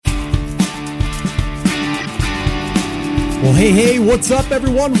Well, hey, what's up,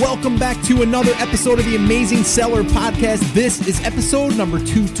 everyone? Welcome back to another episode of the Amazing Seller Podcast. This is episode number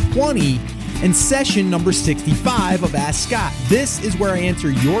 220 and session number 65 of Ask Scott. This is where I answer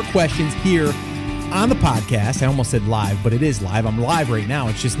your questions here on the podcast. I almost said live, but it is live. I'm live right now.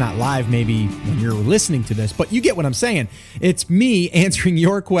 It's just not live maybe when you're listening to this, but you get what I'm saying. It's me answering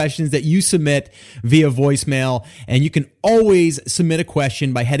your questions that you submit via voicemail, and you can always submit a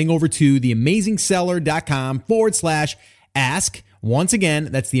question by heading over to theamazingseller.com/ask. Once again,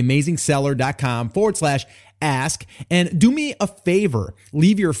 that's theamazingseller.com/ask. And do me a favor,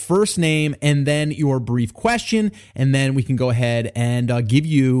 leave your first name and then your brief question, and then we can go ahead and give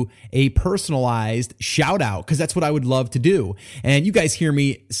you a personalized shout out, because that's what I would love to do. And you guys hear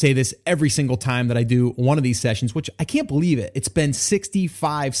me say this every single time that I do one of these sessions, which I can't believe it. It's been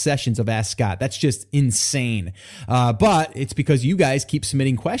 65 sessions of Ask Scott. That's just insane. But it's because you guys keep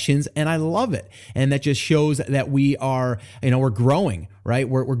submitting questions, and I love it. And that just shows that we are, we're growing. Right?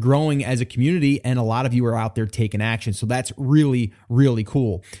 We're growing as a community, and a lot of you are out there taking action. So that's really, really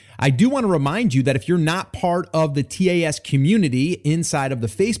cool. I do want to remind you that if you're not part of the TAS community inside of the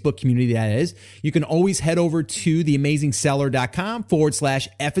Facebook community, that is, you can always head over to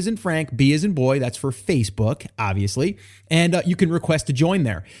theamazingseller.com/F as in Frank, B as in boy. That's for Facebook, obviously. And you can request to join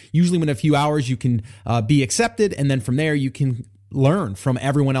there. Usually within a few hours, you can be accepted. And then from there, you can learn from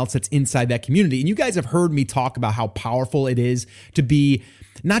everyone else that's inside that community. And you guys have heard me talk about how powerful it is to be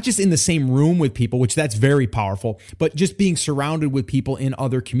not just in the same room with people, which that's very powerful, but just being surrounded with people in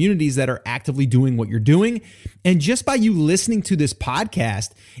other communities that are actively doing what you're doing. And just by you listening to this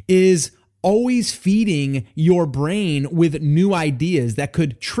podcast is always feeding your brain with new ideas that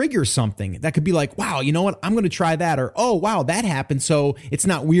could trigger something that could be like, wow, you know what? I'm going to try that. Or, oh, wow, that happened. So it's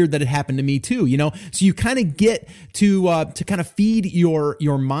not weird that it happened to me too, So you kind of get to kind of feed your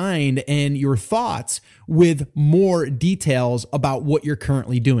mind and your thoughts with more details about what you're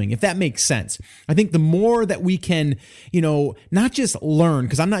currently doing, if that makes sense. I think the more that we can, not just learn,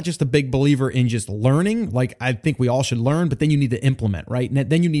 because I'm not just a big believer in just learning. Like, I think we all should learn, but then you need to implement, right? And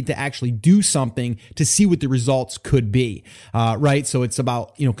then you need to actually do something to see what the results could be, right? So it's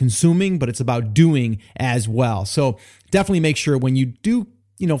about, consuming, but it's about doing as well. So definitely make sure when you do,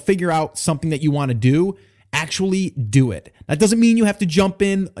 figure out something that you want to do, actually do it. That doesn't mean you have to jump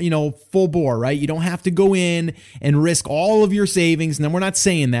in, full bore, right? You don't have to go in and risk all of your savings. And then we're not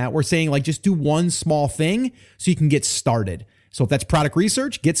saying that. We're saying just do one small thing so you can get started. So if that's product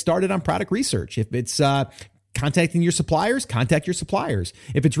research, get started on product research. If it's contacting your suppliers, contact your suppliers.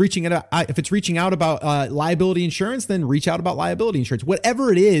 If it's reaching out about liability insurance, then reach out about liability insurance.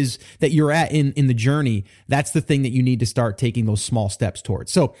 Whatever it is that you're at in the journey, that's the thing that you need to start taking those small steps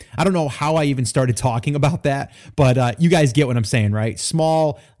towards. So I don't know how I even started talking about that, but you guys get what I'm saying, right?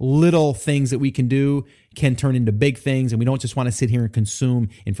 Small little things that we can do can turn into big things, and we don't just want to sit here and consume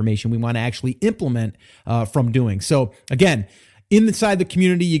information. We want to actually implement from doing. So again, inside the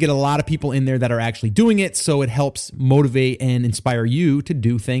community, you get a lot of people in there that are actually doing it, so it helps motivate and inspire you to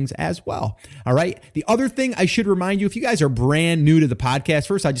do things as well. All right. The other thing I should remind you, if you guys are brand new to the podcast,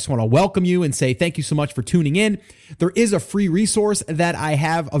 first, I just want to welcome you and say thank you so much for tuning in. There is a free resource that I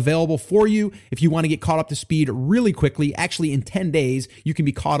have available for you if you want to get caught up to speed really quickly. Actually, in 10 days, you can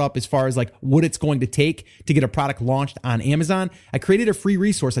be caught up as far as what it's going to take to get a product launched on Amazon. I created a free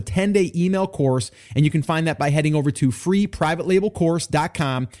resource, a 10-day email course, and you can find that by heading over to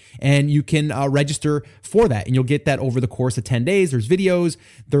freeprivatelabelcourse.com, and you can register for that, and you'll get that over the course of 10 days. There's videos,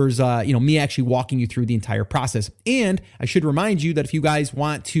 there's me actually walking you through the entire process. And I should remind you that if you guys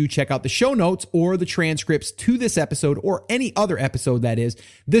want to check out the show notes or the transcripts to this episode or any other episode, that is,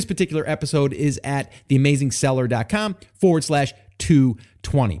 this particular episode is at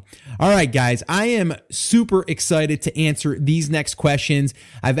theamazingseller.com/220. All right, guys, I am super excited to answer these next questions.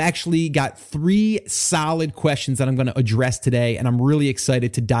 I've actually got 3 solid questions that I'm going to address today, and I'm really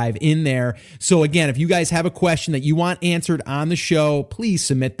excited to dive in there. So again, if you guys have a question that you want answered on the show, please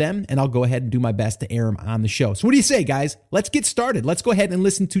submit them, and I'll go ahead and do my best to air them on the show. So what do you say, guys? Let's get started. Let's go ahead and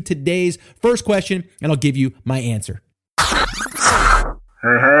listen to today's first question, and I'll give you my answer.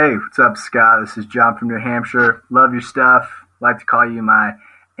 Hey, what's up, Scott? This is John from New Hampshire. Love your stuff. Like to call you my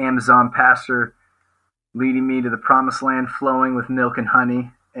Amazon pastor, leading me to the promised land flowing with milk and honey.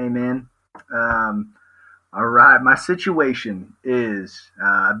 Amen. All right. My situation is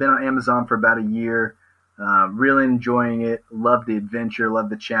I've been on Amazon for about a year, really enjoying it. Love the adventure, love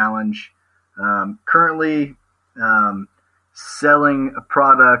the challenge. Currently selling a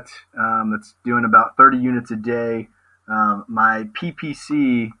product that's doing about 30 units a day. My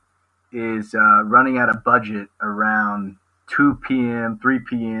PPC is running out of budget around 2 p.m., 3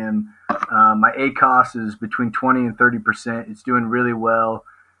 p.m. My ACOS is between 20 and 30%. It's doing really well.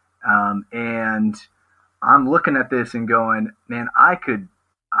 And I'm looking at this and going, man, I could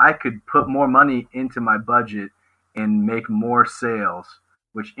put more money into my budget and make more sales,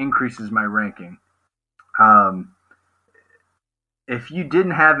 which increases my ranking. If you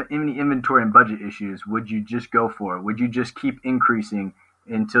didn't have any inventory and budget issues, would you just go for it? Would you just keep increasing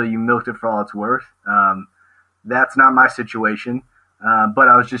until you milked it for all it's worth? That's not my situation, but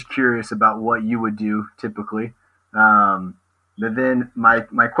I was just curious about what you would do typically. But then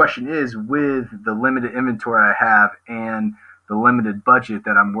my question is, with the limited inventory I have and the limited budget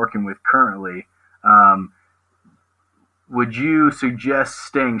that I'm working with currently, would you suggest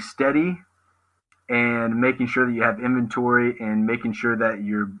staying steady and making sure that you have inventory and making sure that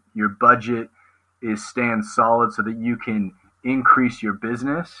your budget is staying solid so that you can increase your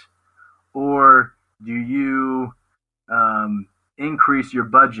business? Or do you increase your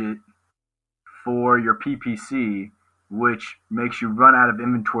budget for your PPC, which makes you run out of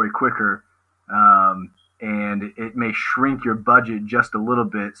inventory quicker, and it may shrink your budget just a little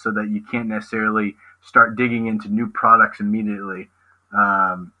bit so that you can't necessarily start digging into new products immediately,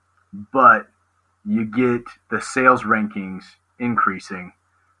 but you get the sales rankings increasing,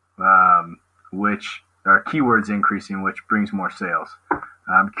 which are keywords increasing, which brings more sales.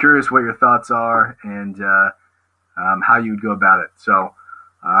 I'm curious what your thoughts are and how you would go about it. So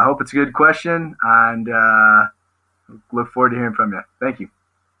I hope it's a good question, and look forward to hearing from you. Thank you.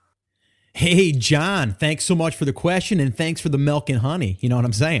 Hey, John, thanks so much for the question, and thanks for the milk and honey. You know what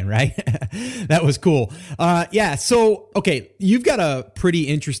I'm saying, right? That was cool. Yeah. So, okay, you've got a pretty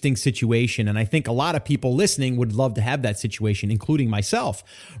interesting situation, and I think a lot of people listening would love to have that situation, including myself,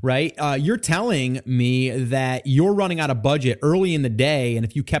 right? You're telling me that you're running out of budget early in the day, and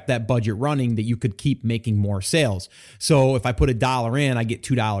if you kept that budget running, that you could keep making more sales. So if I put $1 in, I get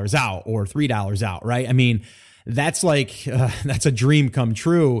 $2 out or $3 out, right? I mean, that's that's a dream come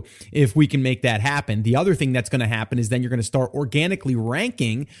true if we can make that happen. The other thing that's going to happen is then you're going to start organically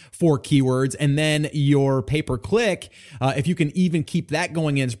ranking for keywords, and then your pay-per-click, if you can even keep that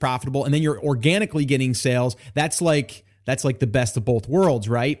going in, is profitable, and then you're organically getting sales. That's like the best of both worlds,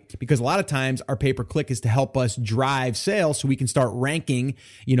 right? Because a lot of times our pay-per-click is to help us drive sales so we can start ranking,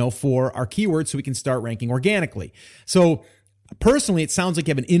 for our keywords, so we can start ranking organically. So personally, it sounds like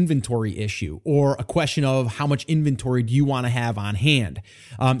you have an inventory issue or a question of how much inventory do you want to have on hand.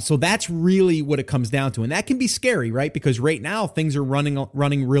 So that's really what it comes down to. And that can be scary, right? Because right now things are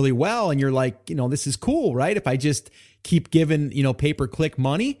running really well. And you're like, this is cool, right? If I just keep giving, pay-per-click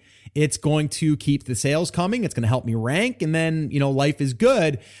money, it's going to keep the sales coming. It's going to help me rank. And then, life is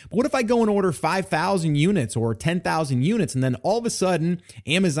good. But what if I go and order 5,000 units or 10,000 units, and then all of a sudden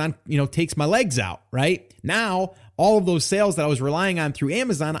Amazon, takes my legs out, right? Now, all of those sales that I was relying on through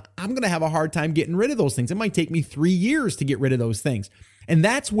Amazon, I'm going to have a hard time getting rid of those things. It might take me 3 years to get rid of those things. And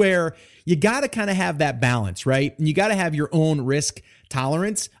that's where you got to kind of have that balance, right? And you got to have your own risk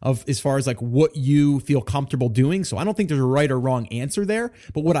tolerance of as far as like what you feel comfortable doing. So I don't think there's a right or wrong answer there.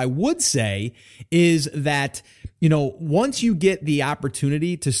 But what I would say is that, once you get the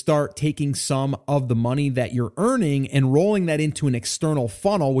opportunity to start taking some of the money that you're earning and rolling that into an external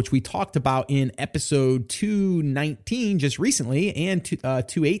funnel, which we talked about in episode 219 just recently, and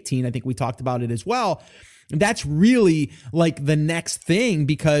 218, I think we talked about it as well. That's really like the next thing,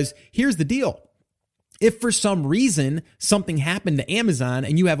 because here's the deal. If for some reason something happened to Amazon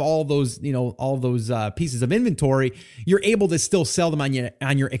and you have all those pieces of inventory, you're able to still sell them on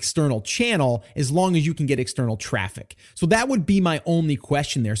your external channel as long as you can get external traffic. So that would be my only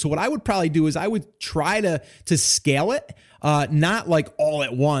question there. So what I would probably do is I would try to scale it. Not like all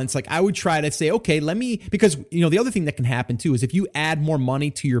at once. Like I would try to say, okay, because the other thing that can happen too is if you add more money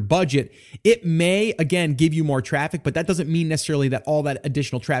to your budget, it may again give you more traffic, but that doesn't mean necessarily that all that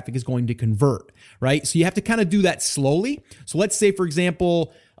additional traffic is going to convert, right? So you have to kind of do that slowly. So let's say, for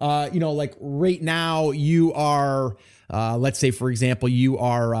example, like right now you are, let's say, for example, you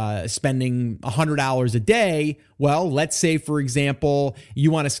are spending $100 a day. Well, let's say, for example,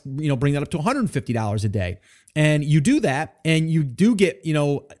 you want to, bring that up to $150 a day. And you do that and you do get,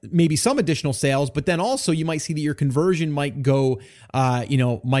 maybe some additional sales, but then also you might see that your conversion might go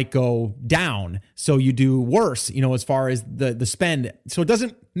down. So you do worse, as far as the spend. So it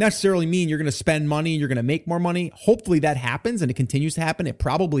doesn't necessarily mean you're going to spend money, you're going to make more money. Hopefully that happens and it continues to happen. It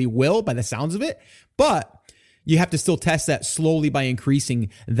probably will by the sounds of it, but you have to still test that slowly by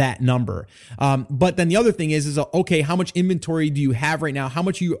increasing that number. But then the other thing is okay, how much inventory do you have right now? How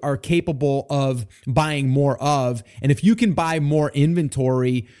much you are capable of buying more of? And if you can buy more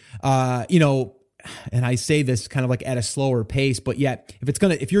inventory, and I say this kind of like at a slower pace, but yet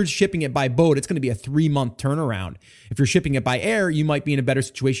if you're shipping it by boat, it's going to be a 3-month turnaround. If you're shipping it by air, you might be in a better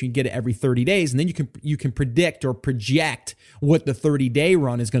situation. You get it every 30 days, and then you can predict or project what the 30-day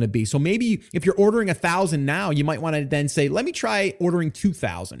run is going to be. So maybe if you're ordering 1,000 now, you might want to then say, let me try ordering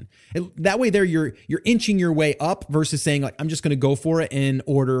 2,000. That way there you're inching your way up versus saying like, I'm just going to go for it and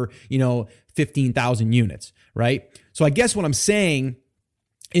order, 15,000 units, right? So I guess what I'm saying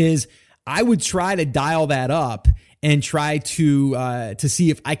is I would try to dial that up and try to see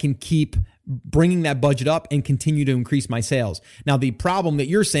if I can keep bringing that budget up and continue to increase my sales. Now, the problem that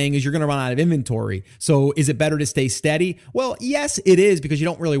you're saying is you're going to run out of inventory. So is it better to stay steady? Well, yes, it is, because you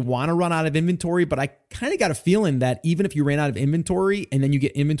don't really want to run out of inventory, but I kind of got a feeling that even if you ran out of inventory and then you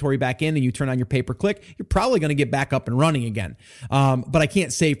get inventory back in and you turn on your pay-per-click, you're probably going to get back up and running again. But I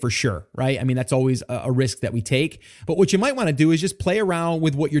can't say for sure, right? I mean, that's always a risk that we take. But what you might want to do is just play around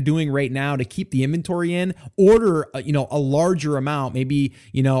with what you're doing right now to keep the inventory in, order, a larger amount, maybe,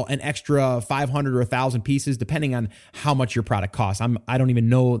 an extra 500 or 1,000 pieces, depending on how much your product costs. I don't even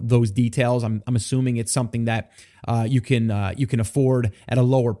know those details. I'm assuming it's something that you can afford at a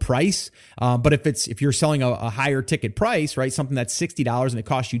lower price. But if you're selling a higher ticket price, right, something that's $60 and it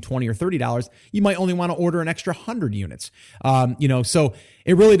costs you $20 or $30, you might only want to order an extra 100 units. So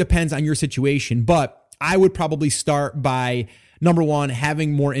it really depends on your situation. But I would probably start by, number one,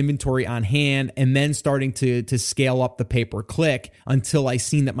 having more inventory on hand, and then starting to scale up the pay-per-click until I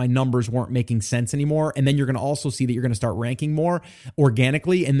seen that my numbers weren't making sense anymore. And then you're going to also see that you're going to start ranking more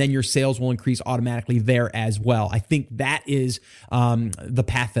organically, and then your sales will increase automatically there as well. I think that is the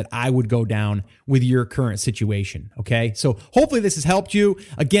path that I would go down with your current situation. Okay, so hopefully this has helped you.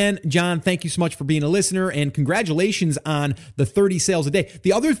 Again, John, thank you so much for being a listener, and congratulations on the 30 sales a day.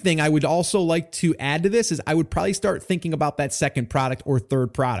 The other thing I would also like to add to this is I would probably start thinking about that second product or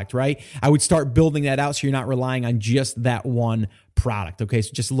third product, right? I would start building that out so you're not relying on just that one product. Okay,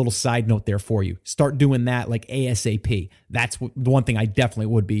 so just a little side note there for you. Start doing that like ASAP. That's the one thing I definitely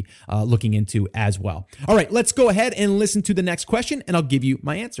would be looking into as well. All right, let's go ahead and listen to the next question, and I'll give you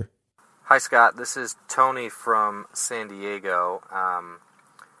my answer. Hi, Scott. This is Tony from San Diego.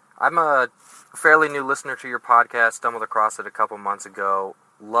 I'm a fairly new listener to your podcast. Stumbled across it a couple months ago.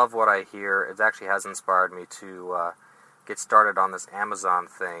 Love what I hear. It actually has inspired me to get started on this Amazon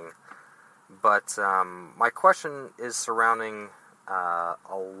thing. But my question is surrounding a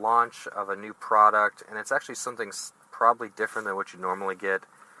launch of a new product, and it's actually something probably different than what you normally get,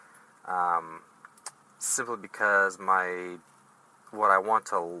 simply because what I want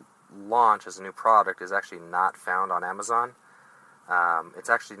to launch as a new product is actually not found on Amazon. It's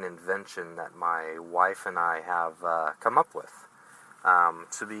actually an invention that my wife and I have come up with.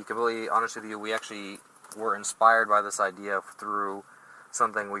 To be completely honest with you, we actually were inspired by this idea through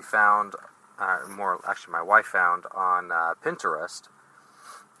something we found, my wife found on Pinterest.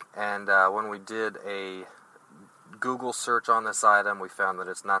 And when we did a Google search on this item, we found that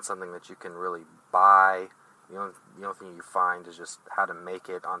it's not something that you can really buy. The only thing you find is just how to make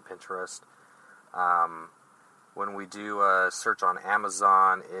it on Pinterest. When we do a search on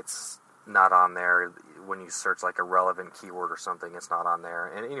Amazon, it's not on there. When you search like a relevant keyword or something, it's not on there.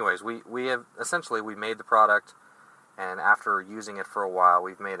 And anyways, we made the product, and after using it for a while,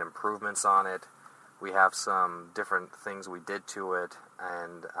 we've made improvements on it. We have some different things we did to it,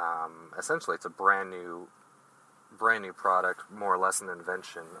 and essentially it's a brand new product, more or less an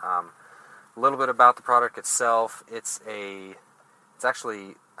invention. A little bit about the product itself. It's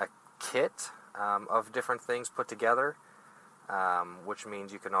actually a kit of different things put together. Which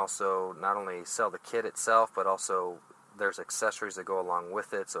means you can also not only sell the kit itself, but also there's accessories that go along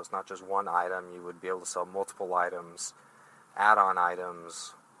with it. So it's not just one item. You would be able to sell multiple items, add-on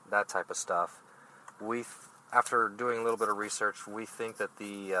items, that type of stuff. After doing a little bit of research, we think that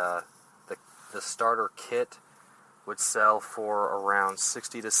the starter kit would sell for around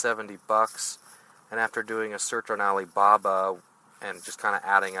 $60 to $70. And after doing a search on Alibaba and just kind of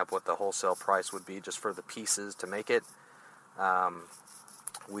adding up what the wholesale price would be just for the pieces to make it,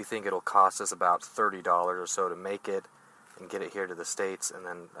 we think it'll cost us about $30 or so to make it and get it here to the States, and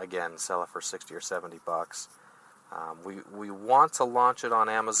then again sell it for $60 or $70. We want to launch it on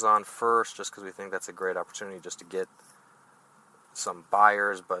Amazon first, just because we think that's a great opportunity just to get some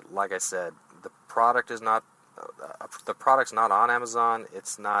buyers. But like I said, the product's not on Amazon.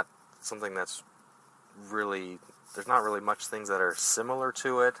 It's not something that's really, there's not really much things that are similar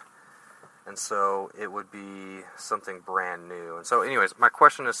to it. And so it would be something brand new. And so anyways, my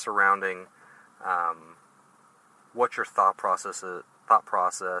question is surrounding what your thought process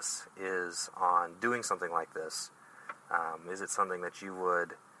is on doing something like this. Is it something that you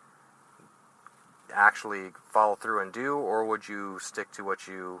would actually follow through and do, or would you stick to what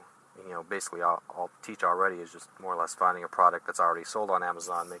you basically I'll teach already, is just more or less finding a product that's already sold on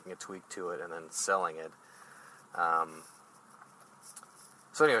Amazon, making a tweak to it, and then selling it.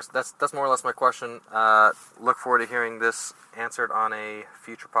 So anyways, that's more or less my question. Look forward to hearing this answered on a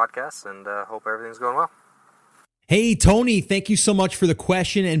future podcast, and hope everything's going well. Hey, Tony, thank you so much for the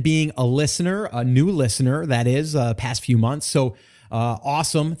question and being a listener, a new listener, that is, past few months. So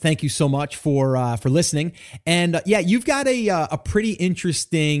awesome. Thank you so much for listening. And yeah, you've got a pretty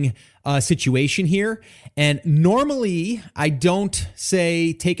interesting situation here. And normally I don't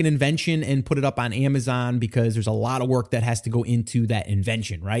say take an invention and put it up on Amazon, because there's a lot of work that has to go into that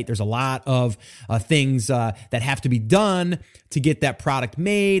invention, right? There's a lot of things that have to be done to get that product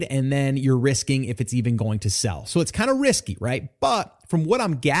made, and then you're risking if it's even going to sell. So it's kind of risky, right? But from what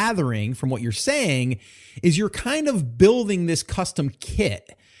I'm gathering from what you're saying is you're kind of building this custom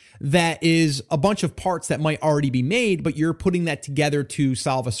kit that is a bunch of parts that might already be made, but you're putting that together to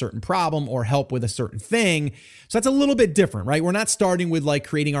solve a certain problem or help with a certain thing. So that's a little bit different, right? We're not starting with like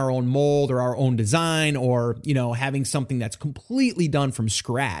creating our own mold or our own design, or, having something that's completely done from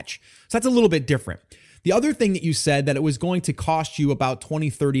scratch. So that's a little bit different. The other thing that you said, that it was going to cost you about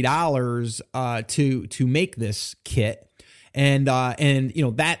 $20, $30 to make this kit. And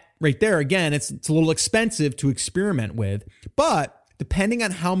that right there, again, it's a little expensive to experiment with, but depending on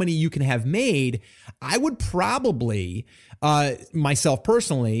how many you can have made, I would probably, myself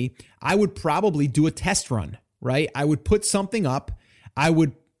personally, I would probably do a test run, right? I would put something up. I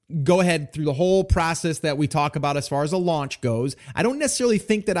would go ahead through the whole process that we talk about as far as a launch goes. I don't necessarily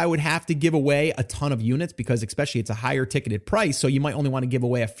think that I would have to give away a ton of units, because especially it's a higher ticketed price. So you might only want to give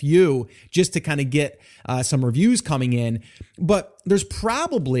away a few just to kind of get some reviews coming in. But there's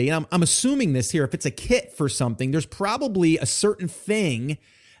probably, and I'm assuming this here, if it's a kit for something, there's probably a certain thing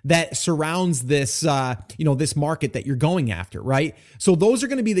that surrounds this, this market that you're going after, right? So those are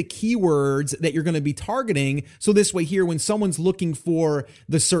going to be the keywords that you're going to be targeting. So this way here, when someone's looking for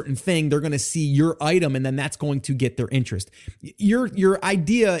the certain thing, they're going to see your item, and then that's going to get their interest. Your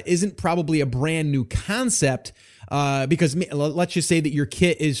idea isn't probably a brand new concept, because let's just say that your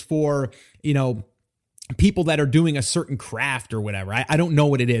kit is for, people that are doing a certain craft or whatever. I don't know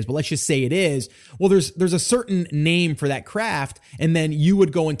what it is, but let's just say it is. Well, there's a certain name for that craft, and then you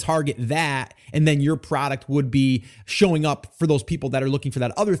would go and target that, and then your product would be showing up for those people that are looking for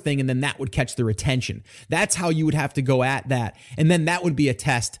that other thing, and then that would catch their attention. That's how you would have to go at that, and then that would be a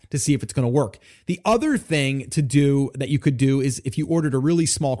test to see if it's going to work. The other thing to do that you could do is if you ordered a really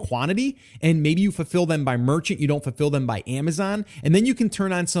small quantity, and maybe you fulfill them by merchant, you don't fulfill them by Amazon, and then you can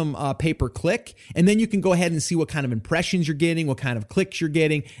turn on some pay-per-click, and then you can go ahead and see what kind of impressions you're getting, what kind of clicks you're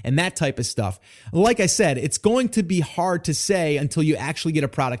getting, and that type of stuff. Like I said, it's going to be hard to say until you actually get a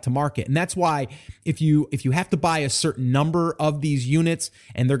product to market. And that's why if you have to buy a certain number of these units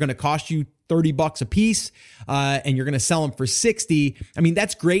and they're going to cost you $30 a piece, and you're going to sell them for $60. I mean,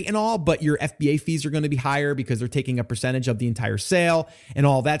 that's great and all, but your FBA fees are going to be higher because they're taking a percentage of the entire sale and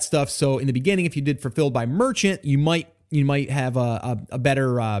all that stuff. So in the beginning, if you did fulfilled by merchant, you might have a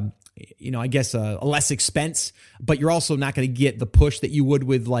better, a less expense, but you're also not going to get the push that you would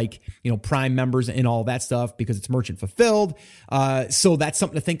with Prime members and all that stuff because it's merchant fulfilled. So that's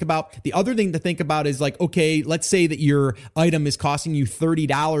something to think about. The other thing to think about is okay, let's say that your item is costing you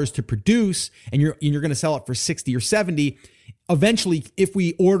 $30 to produce, and you're going to sell it for $60 or $70. Eventually, if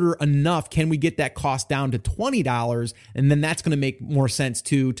we order enough, can we get that cost down to $20? And then that's going to make more sense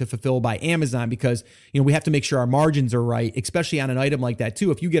to fulfill by Amazon, because we have to make sure our margins are right, especially on an item like that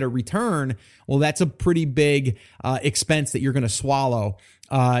too. If you get a return, well, that's a pretty big expense that you're going to swallow,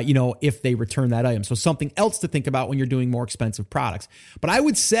 if they return that item. So something else to think about when you're doing more expensive products. But I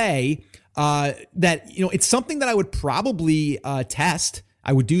would say that it's something that I would probably test.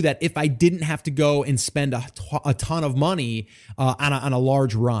 I would do that if I didn't have to go and spend a ton of money on a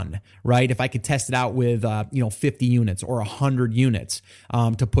large run, right? If I could test it out with 50 units or 100 units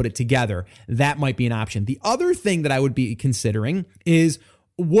to put it together, that might be an option. The other thing that I would be considering is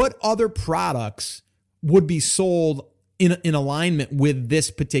what other products would be sold in alignment with this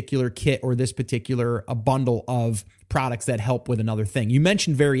particular kit or this particular bundle of products that help with another thing. You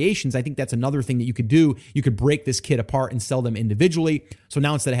mentioned variations. I think that's another thing that you could do. You could break this kit apart and sell them individually. So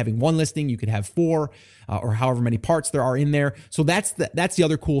now instead of having one listing, you could have 4 or however many parts there are in there. So that's the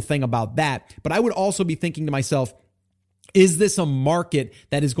other cool thing about that. But I would also be thinking to myself, Is this a market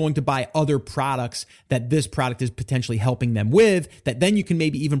that is going to buy other products that this product is potentially helping them with, that then you can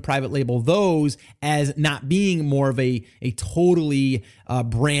maybe even private label those as not being more of a totally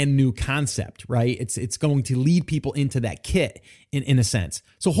brand new concept, right? It's going to lead people into that kit in a sense.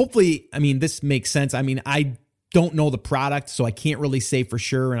 So hopefully, I mean, this makes sense. I mean, I don't know the product, so I can't really say for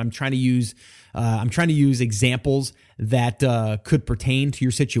sure. And I'm trying to use examples that could pertain to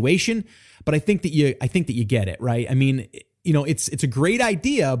your situation. But I think that you get it, right? I mean, it's a great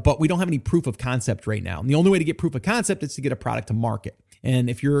idea, but we don't have any proof of concept right now. And the only way to get proof of concept is to get a product to market.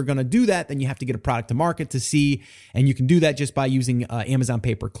 And if you're going to do that, then you have to get a product to market to see, and you can do that just by using Amazon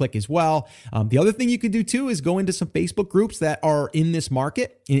pay-per-click as well. The other thing you could do too is go into some Facebook groups that are in this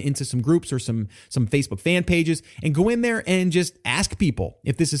market, into some groups or some Facebook fan pages, and go in there and just ask people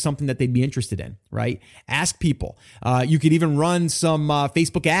if this is something that they'd be interested in, right? Ask people. You could even run some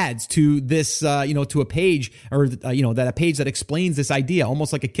Facebook ads to this, to a page or, that a page that explains this idea,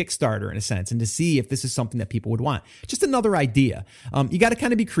 almost like a Kickstarter in a sense, and to see if this is something that people would want. Just another idea. You got to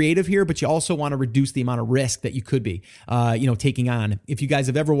kind of be creative here, but you also want to reduce the amount of risk that you could be, taking on. If you guys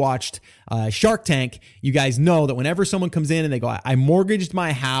have ever watched Shark Tank, you guys know that whenever someone comes in and they go, I mortgaged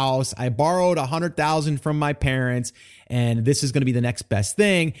my house, I borrowed $100,000 from my parents, and this is going to be the next best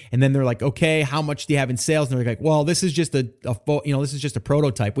thing. And then they're like, okay, how much do you have in sales? And they're like, well, this is just this is just a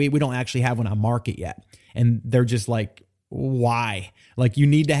prototype. We don't actually have one on market yet. And they're just like, why? Like, you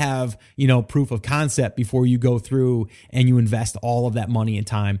need to have, proof of concept before you go through and you invest all of that money and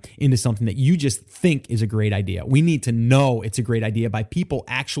time into something that you just think is a great idea. We need to know it's a great idea by people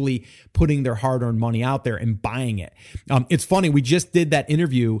actually putting their hard-earned money out there and buying it. It's funny. We just did that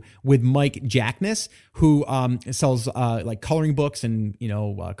interview with Mike Jackness, who sells like coloring books and,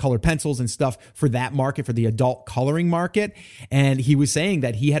 colored pencils and stuff for that market, for the adult coloring market. And he was saying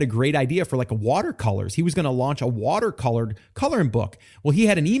that he had a great idea for like a watercolors. He was going to launch a watercolored coloring book. Well, he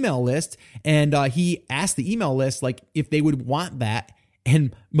had an email list, and he asked the email list like if they would want that,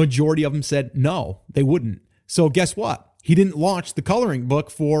 and majority of them said no, they wouldn't. So guess what? He didn't launch the coloring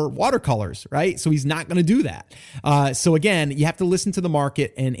book for watercolors, right? So he's not going to do that. So again, you have to listen to the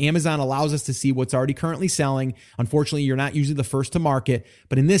market, and Amazon allows us to see what's already currently selling. Unfortunately, you're not usually the first to market,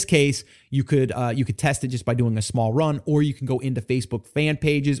 but in this case, you could test it just by doing a small run, or you can go into Facebook fan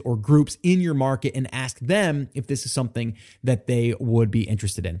pages or groups in your market and ask them if this is something that they would be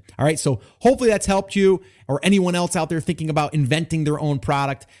interested in. All right. So hopefully that's helped you or anyone else out there thinking about inventing their own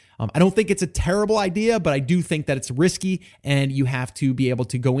product. I don't think it's a terrible idea, but I do think that it's risky, and you have to be able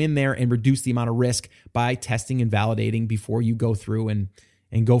to go in there and reduce the amount of risk by testing and validating before you go through and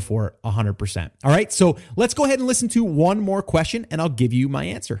go for it 100%. All right, so let's go ahead and listen to one more question, and I'll give you my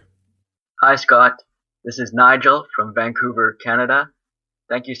answer. Hi, Scott. This is Nigel from Vancouver, Canada.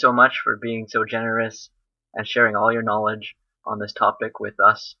 Thank you so much for being so generous and sharing all your knowledge on this topic with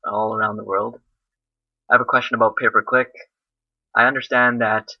us all around the world. I have a question about pay-per-click. I understand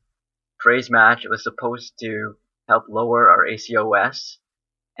that PhraseMatch was supposed to help lower our ACOS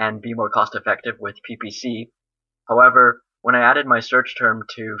and be more cost effective with PPC. However, when I added my search term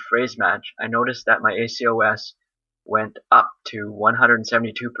to PhraseMatch, I noticed that my ACOS went up to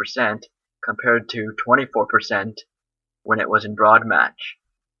 172% compared to 24% when it was in BroadMatch.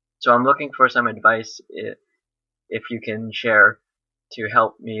 So I'm looking for some advice if you can share to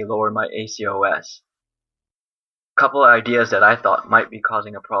help me lower my ACOS. Couple of ideas that I thought might be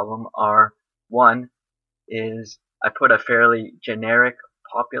causing a problem are, one is I put a fairly generic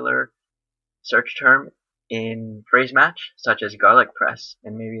popular search term in PhraseMatch, such as garlic press,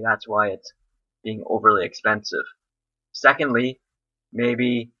 and maybe that's why it's being overly expensive. Secondly,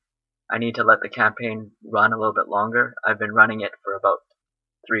 maybe I need to let the campaign run a little bit longer. I've been running it for about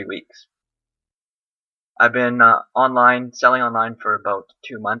 3 weeks. I've been selling online for about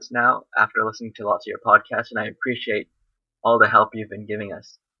 2 months now after listening to lots of your podcasts, and I appreciate all the help you've been giving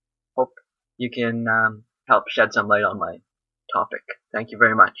us. Hope you can help shed some light on my topic. Thank you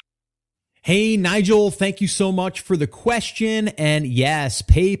very much. Hey, Nigel, thank you so much for the question. And yes,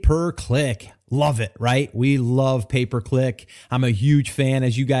 pay-per-click. Love it, right? We love pay-per-click. I'm a huge fan.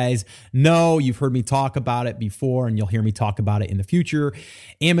 As you guys know, you've heard me talk about it before, and you'll hear me talk about it in the future.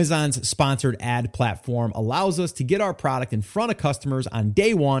 Amazon's sponsored ad platform allows us to get our product in front of customers on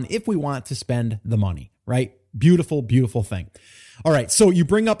day one if we want to spend the money, right? Beautiful, beautiful thing. All right, so you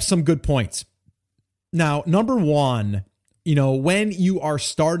bring up some good points. Now, number one, when you are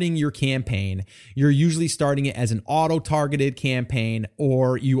starting your campaign, you're usually starting it as an auto-targeted campaign,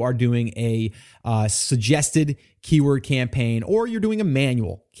 or you are doing a suggested keyword campaign, or you're doing a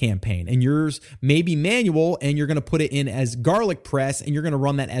manual campaign. And yours may be manual, and you're going to put it in as garlic press, and you're going to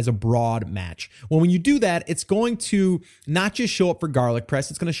run that as a broad match. Well, when you do that, it's going to not just show up for garlic press,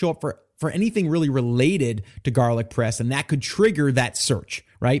 it's going to show up for anything really related to garlic press, and that could trigger that search,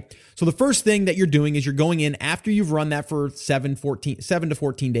 right? So the first thing that you're doing is you're going in after you've run that for 7 to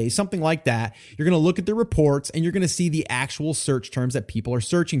 14 days, something like that. You're going to look at the reports, and you're going to see the actual search terms that people are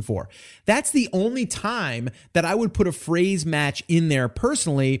searching for. That's the only time that I would put a phrase match in there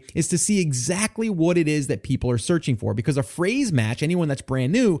personally, is to see exactly what it is that people are searching for. Because a phrase match, anyone that's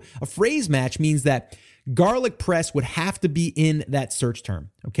brand new, a phrase match means that garlic press would have to be in that search term,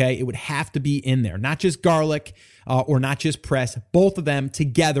 okay? It would have to be in there, not just garlic or not just press. Both of them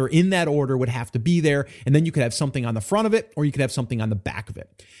together in that order would have to be there, and then you could have something on the front of it, or you could have something on the back of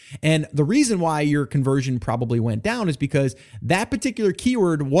it. And the reason why your conversion probably went down is because that particular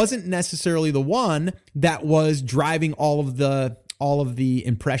keyword wasn't necessarily the one that was driving all of the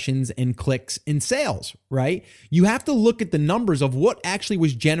impressions and clicks and sales, right? You have to look at the numbers of what actually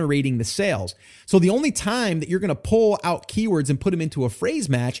was generating the sales. So the only time that you're going to pull out keywords and put them into a phrase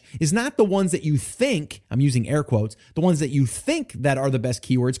match is not the ones that you think, I'm using air quotes, the ones that you think that are the best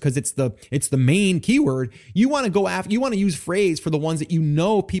keywords, because it's the main keyword. You want to use phrase for the ones that you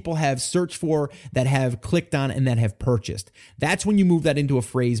know people have searched for, that have clicked on, and that have purchased. That's when you move that into a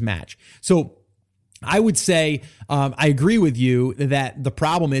phrase match. So I would say I agree with you that the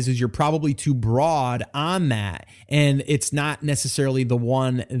problem is you're probably too broad on that, and it's not necessarily the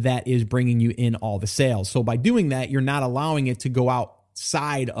one that is bringing you in all the sales. So by doing that, you're not allowing it to go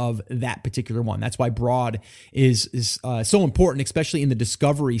outside of that particular one. That's why broad is so important, especially in the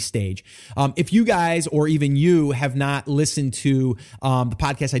discovery stage. If you guys, or even you, have not listened to the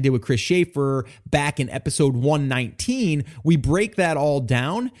podcast I did with Chris Schaefer back in episode 119, we break that all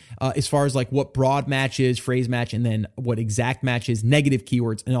down as far as like what broad match is, phrase match, and then what exact match is, negative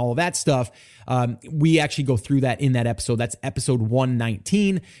keywords, and all of that stuff. We actually go through that in that episode. That's episode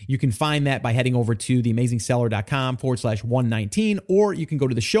 119. You can find that by heading over to theamazingseller.com/119, or you can go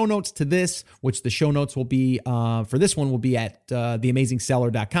to the show notes to this, which the show notes will be, for this one will be at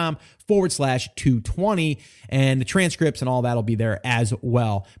theamazingseller.com/220, and the transcripts and all that will be there as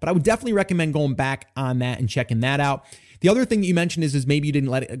well. But I would definitely recommend going back on that and checking that out. The other thing that you mentioned is maybe you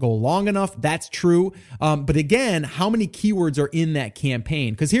didn't let it go long enough. That's true. But again, how many keywords are in that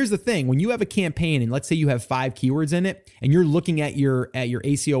campaign? Because here's the thing. When you have a campaign, and let's say you have 5 keywords in it, and you're looking at your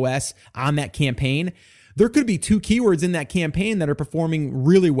ACOS on that campaign, there could be 2 keywords in that campaign that are performing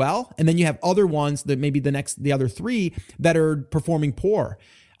really well. And then you have other ones that maybe the other 3 that are performing poor.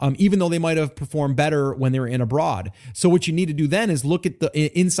 Even though they might have performed better when they were in abroad. So what you need to do then is look at the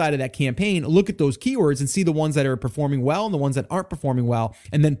inside of that campaign, look at those keywords and see the ones that are performing well and the ones that aren't performing well,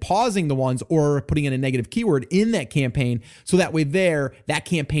 and then pausing the ones or putting in a negative keyword in that campaign. So that way that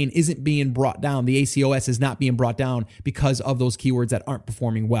campaign isn't being brought down. The ACOS is not being brought down because of those keywords that aren't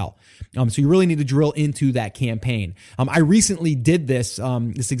performing well. So you really need to drill into that campaign. I recently did this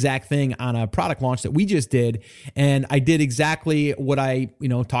exact thing on a product launch that we just did. And I did exactly what I,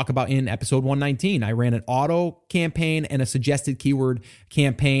 talk about in episode 119. I ran an auto campaign and a suggested keyword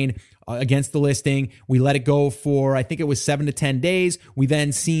campaign against the listing. We let it go for, I think it was 7 to 10 days. We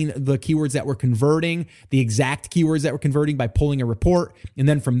then seen the keywords that were converting, the exact keywords that were converting by pulling a report. And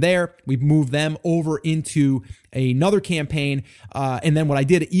then from there, we moved them over into another campaign. And then what I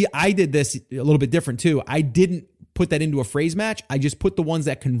did this a little bit different too. I didn't put that into a phrase match. I just put the ones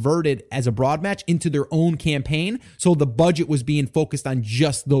that converted as a broad match into their own campaign. So the budget was being focused on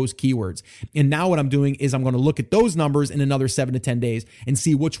just those keywords. And now what I'm doing is I'm going to look at those numbers in another 7 to 10 days and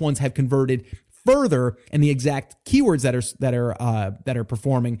see which ones have converted further and the exact keywords that are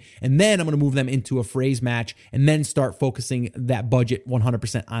performing, and then I'm going to move them into a phrase match and then start focusing that budget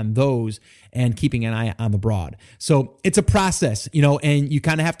 100% on those and keeping an eye on the broad. So it's a process, and you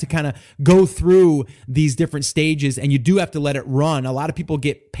kind of have to go through these different stages, and you do have to let it run. A lot of people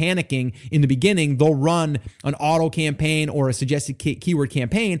get panicking in the beginning. They'll run an auto campaign or a suggested keyword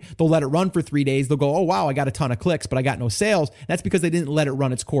campaign. They'll let it run for 3 days. They'll go, oh wow, I got a ton of clicks, but I got no sales. That's because they didn't let it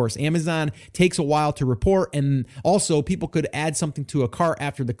run its course. Amazon takes a while to report, and also people could add something to a cart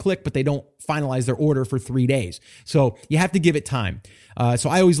after the click, but they don't finalize their order for 3 days. So you have to give it time. So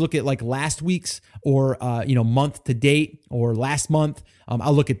I always look at like last week's or month to date or last month.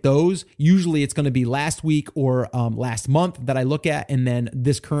 I'll look at those. Usually it's going to be last week or last month that I look at, and then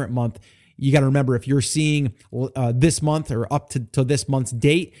this current month. you got to remember, if you're seeing this month or up to this month's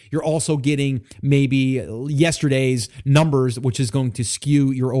date, you're also getting maybe yesterday's numbers, which is going to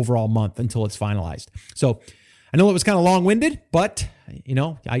skew your overall month until it's finalized. So I know it was kind of long-winded, but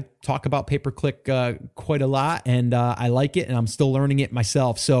I talk about pay-per-click quite a lot, and I like it, and I'm still learning it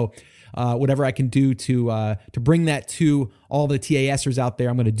myself. So whatever I can do to bring that to all the TASers out there,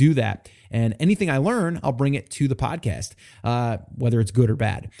 I'm going to do that. And anything I learn, I'll bring it to the podcast, whether it's good or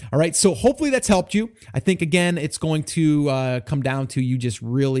bad. All right. So hopefully that's helped you. I think, again, it's going to come down to you just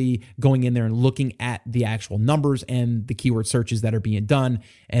really going in there and looking at the actual numbers and the keyword searches that are being done,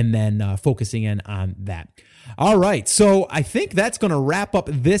 and then focusing in on that. All right. So I think that's going to wrap up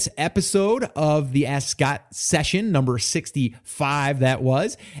this episode of the Ask Scott session, number 65 that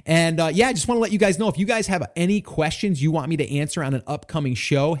was. And I just want to let you guys know, if you guys have any questions you want me to answer on an upcoming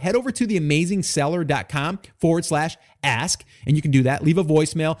show, head over to theamazingseller.com/ask, and you can do that. Leave a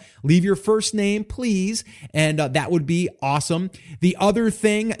voicemail, leave your first name, please, and that would be awesome. The other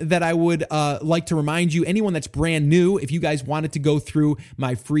thing that I would like to remind you, anyone that's brand new, if you guys wanted to go through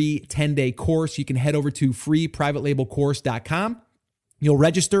my free 10-day course, you can head over to freeprivatelabelcourse.com. You'll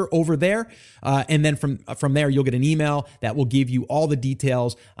register over there, and then from there, you'll get an email that will give you all the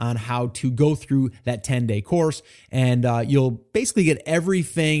details on how to go through that 10-day course, and you'll basically get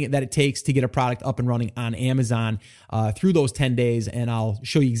everything that it takes to get a product up and running on Amazon through those 10 days, and I'll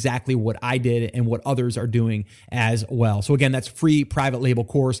show you exactly what I did and what others are doing as well. So again, that's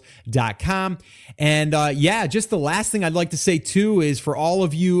freeprivatelabelcourse.com. And just the last thing I'd like to say too is, for all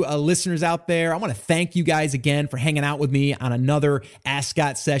of you listeners out there, I want to thank you guys again for hanging out with me on another Ask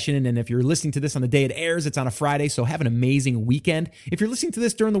Scott session. And if you're listening to this on the day it airs, it's on a Friday, so have an amazing weekend. If you're listening to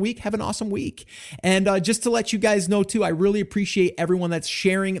this during the week, have an awesome week. And just to let you guys know too, I really appreciate everyone that's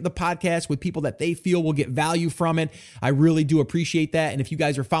sharing the podcast with people that they feel will get value from it. I really do appreciate that. And if you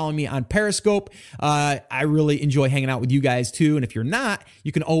guys are following me on Periscope, I really enjoy hanging out with you guys too. And if you're not,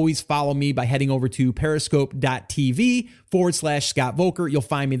 you can always follow me by heading over to periscope.tv/Scott Voelker. You'll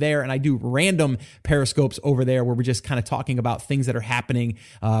find me there, and I do random Periscopes over there where we're just kind of talking about things that are happening,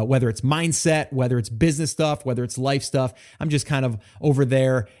 whether it's mindset, whether it's business stuff, whether it's life stuff. I'm just kind of over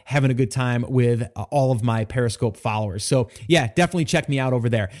there having a good time with all of my Periscope followers. So yeah, definitely check me out over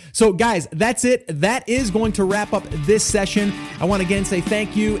there. So guys, that's it. That is going to wrap up this session. I want to again say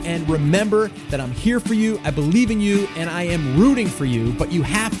thank you, and remember that I'm here for you. I believe in you, and I am rooting for you, but you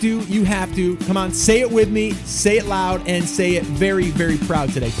have to, come on, say it with me, say it loud, and say it very, very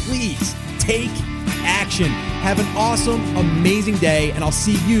proud today. Please take action. Have an awesome, amazing day, and I'll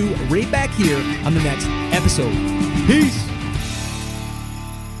see you right back here on the next episode. Peace.